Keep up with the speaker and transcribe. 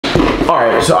All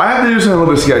right, so I have to do something a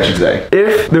little bit sketchy today.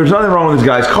 If there's nothing wrong with this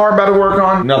guy's car I'm about to work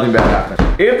on, nothing bad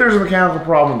happens. If there's a mechanical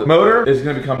problem, the motor is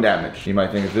gonna become damaged. You might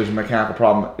think if there's a mechanical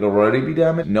problem, it'll already be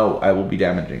damaged. No, I will be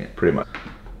damaging it, pretty much.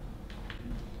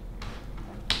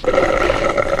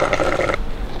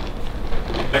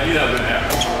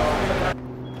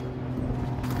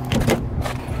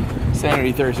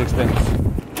 Sanity 36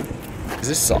 pins.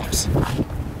 This sucks.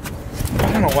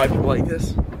 I don't know why people like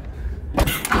this.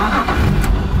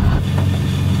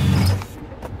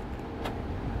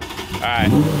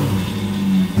 Alright.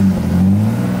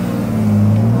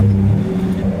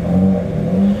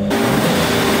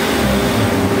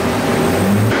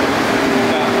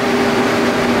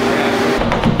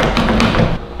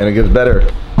 And it gets better.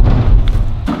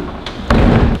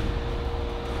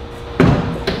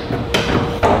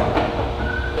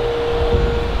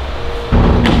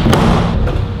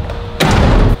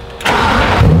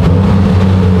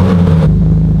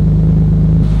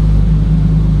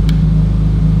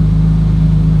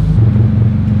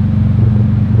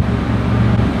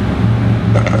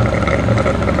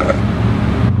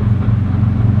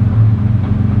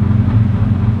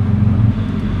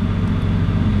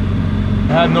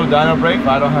 I have no dyno brake, but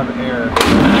I don't have air.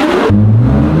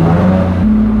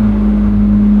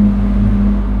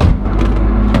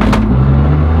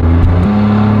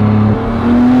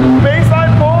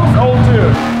 Baseline pulls, old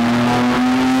tune.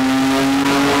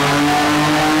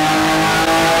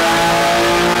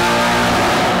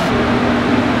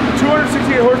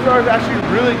 Horsepower is actually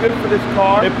really good for this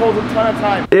car. It pulls a ton of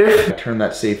time. If I turn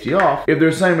that safety off, if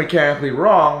there's something mechanically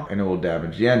wrong, and it will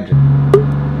damage the engine.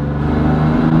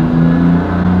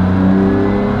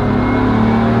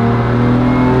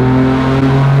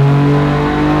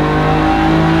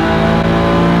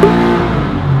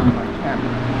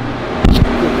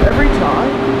 Every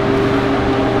time,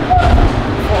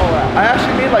 I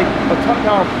actually made like a ton of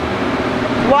power.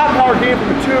 A lot of power gain from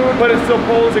the tune, but it still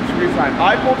pulls 6 degrees time.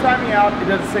 I pull timing out, it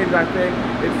does the same exact thing.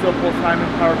 It still pulls timing,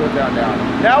 power goes down, down.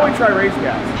 Now we try race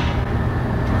gas.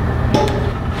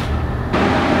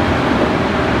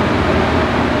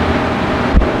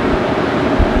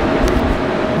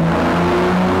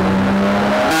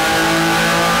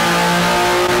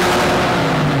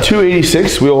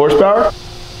 .286 wheel horsepower.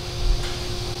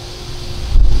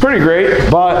 Pretty great,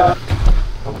 but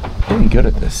getting good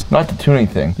at this. Not the tuning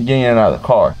thing, the getting in and out of the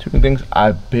car. Tuning things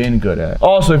I've been good at.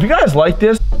 Also, if you guys like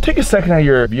this, take a second out of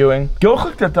your viewing. Go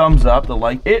click the thumbs up, the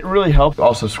like. It really helps.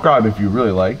 Also subscribe if you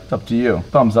really like. It's up to you.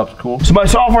 Thumbs up's cool. So my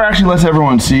software actually lets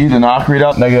everyone see the knock read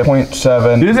up,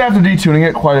 -0.7. It is after detuning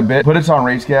it quite a bit, but it's on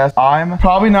race gas. I'm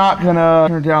probably not gonna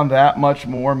turn it down that much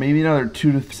more, maybe another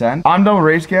 2%. I'm done with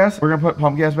race gas. We're gonna put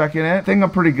pump gas back in it. I think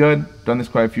I'm pretty good. Done this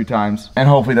quite a few times, and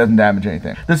hopefully it doesn't damage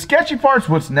anything. The sketchy part's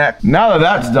what's next. Now that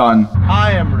that's done,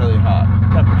 I am really hot,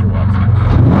 temperature-wise.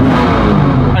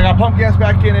 I got pump gas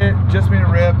back in it, just made a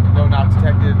rip, no knock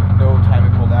detected, no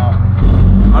timing pulled out.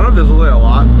 I don't know if this looks like a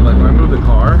lot, but like when I move the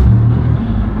car,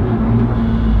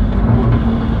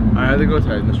 I had to go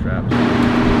tighten the straps.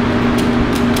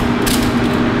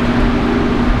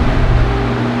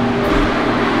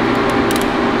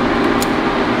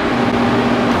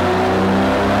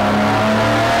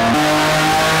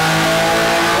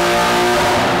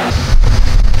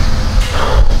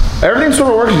 Everything sort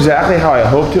of works exactly how I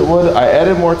hoped it would. I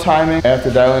added more timing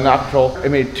after dialing knock control. It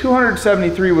made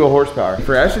 273 wheel horsepower.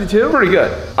 For SD2, pretty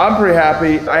good. I'm pretty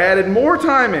happy. I added more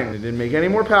timing. It didn't make any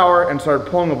more power and started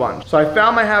pulling a bunch. So I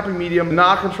found my happy medium.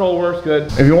 Knock control works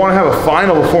good. If you want to have a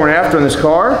final before and after in this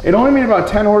car, it only made about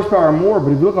 10 horsepower more,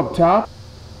 but if you look up top,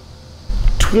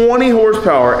 20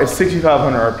 horsepower at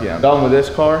 6,500 RPM. Done with this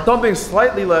car. Something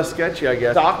slightly less sketchy, I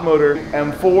guess. Stock motor,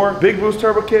 M4, big boost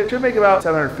turbo kit. Should make about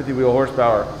 750 wheel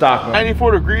horsepower. Stock motor.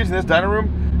 94 degrees in this dyno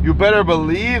room. You better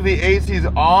believe the AC's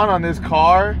on this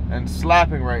car and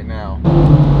slapping right now.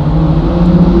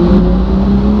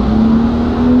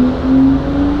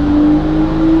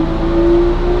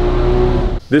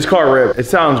 This car ripped. It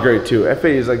sounds great too. F8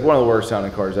 is like one of the worst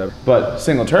sounding cars ever. But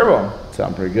single turbo,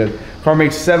 sound pretty good. Car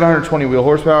makes 720 wheel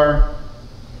horsepower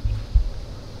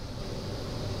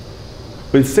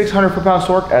with 600 foot-pounds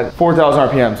torque at 4,000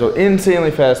 RPM. So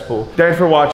insanely fast pull. Thanks for watching.